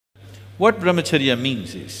What Brahmacharya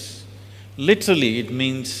means is, literally it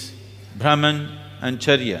means Brahman and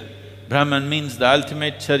Charya. Brahman means the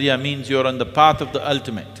ultimate, Charya means you're on the path of the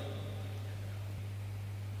ultimate.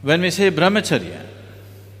 When we say Brahmacharya,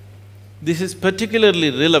 this is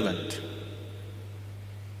particularly relevant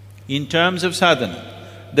in terms of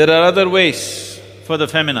sadhana. There are other ways for the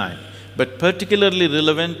feminine, but particularly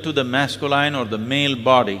relevant to the masculine or the male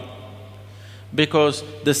body, because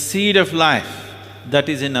the seed of life that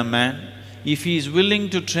is in a man, if he is willing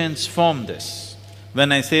to transform this,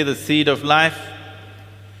 when I say the seed of life,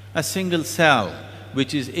 a single cell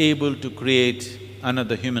which is able to create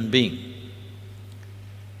another human being.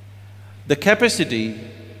 The capacity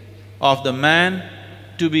of the man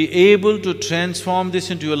to be able to transform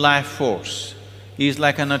this into a life force is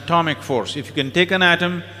like an atomic force. If you can take an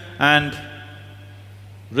atom and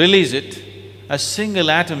release it, a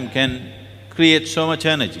single atom can create so much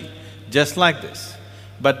energy, just like this.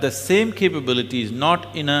 But the same capability is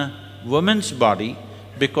not in a woman's body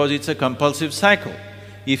because it's a compulsive cycle.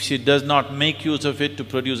 If she does not make use of it to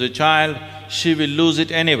produce a child, she will lose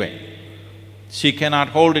it anyway. She cannot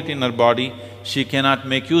hold it in her body, she cannot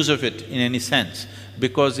make use of it in any sense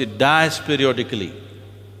because it dies periodically.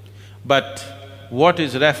 But what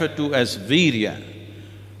is referred to as virya,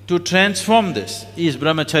 to transform this is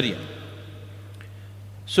brahmacharya.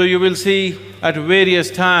 So you will see at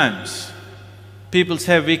various times, people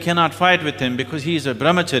say, we cannot fight with him because he is a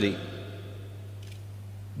brahmachari.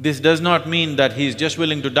 This does not mean that he is just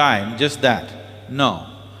willing to die, just that. No,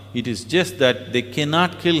 it is just that they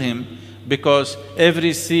cannot kill him because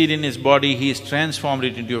every seed in his body, he has transformed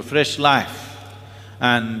it into a fresh life.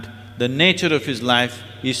 And the nature of his life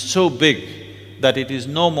is so big that it is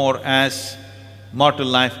no more as mortal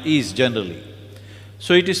life is generally.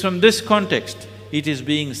 So it is from this context, it is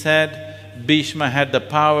being said, Bhisma had the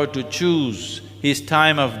power to choose his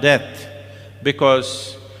time of death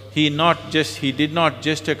because he did not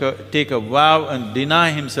just take a vow and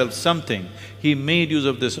deny himself something, he made use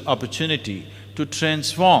of this opportunity to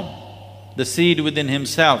transform the seed within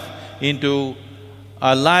himself into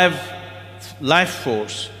a life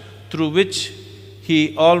force through which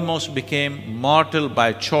he almost became mortal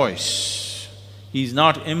by choice. He is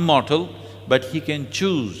not immortal, but he can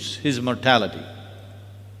choose his mortality.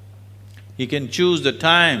 He can choose the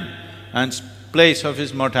time and place of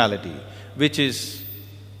his mortality, which is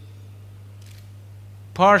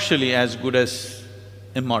partially as good as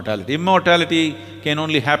immortality. Immortality can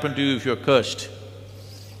only happen to you if you're cursed.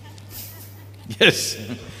 Yes,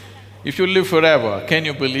 if you live forever, can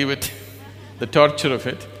you believe it? The torture of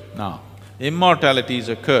it? No. Immortality is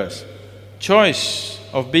a curse. Choice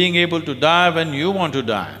of being able to die when you want to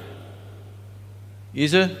die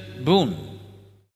is a boon.